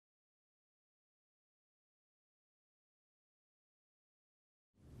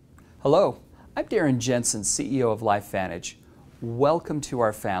Hello, I'm Darren Jensen, CEO of LifeVantage. Welcome to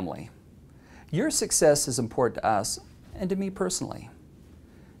our family. Your success is important to us and to me personally.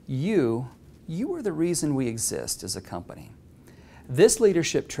 You are the reason we exist as a company. This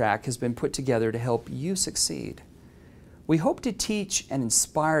leadership track has been put together to help you succeed. We hope to teach and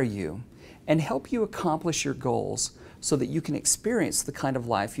inspire you and help you accomplish your goals so that you can experience the kind of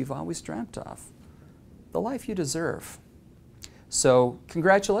life you've always dreamt of, the life you deserve. So,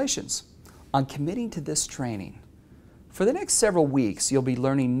 congratulations on committing to this training. For the next several weeks, you'll be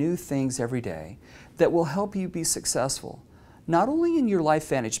learning new things every day that will help you be successful, not only in your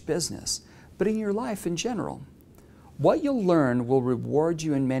LifeVantage business, but in your life in general. What you'll learn will reward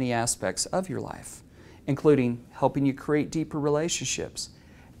you in many aspects of your life, including helping you create deeper relationships,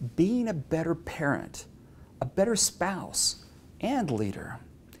 being a better parent, a better spouse and leader,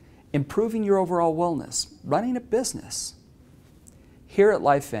 improving your overall wellness, running a business. Here at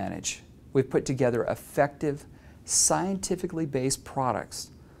LifeVantage, we've put together effective, scientifically based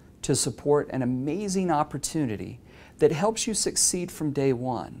products to support an amazing opportunity that helps you succeed from day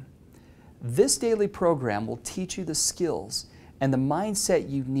one. This daily program will teach you the skills and the mindset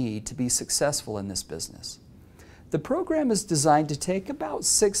you need to be successful in this business. The program is designed to take about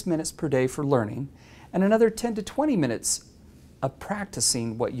 6 minutes per day for learning and another 10 to 20 minutes of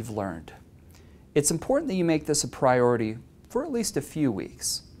practicing what you've learned. It's important that you make this a priority for at least a few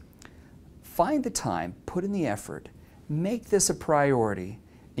weeks. Find the time, put in the effort, make this a priority,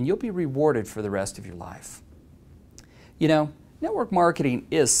 and you'll be rewarded for the rest of your life. You know, network marketing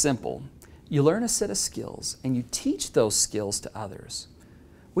is simple. You learn a set of skills and you teach those skills to others.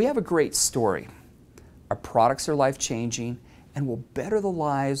 We have a great story. Our products are life-changing and will better the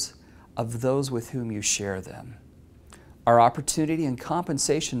lives of those with whom you share them. Our opportunity and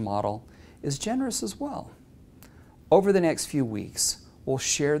compensation model is generous as well. Over the next few weeks, we'll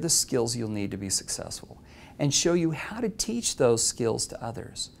share the skills you'll need to be successful and show you how to teach those skills to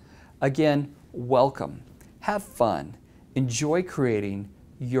others. Again, welcome, have fun, enjoy creating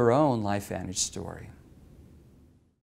your own LifeVantage story.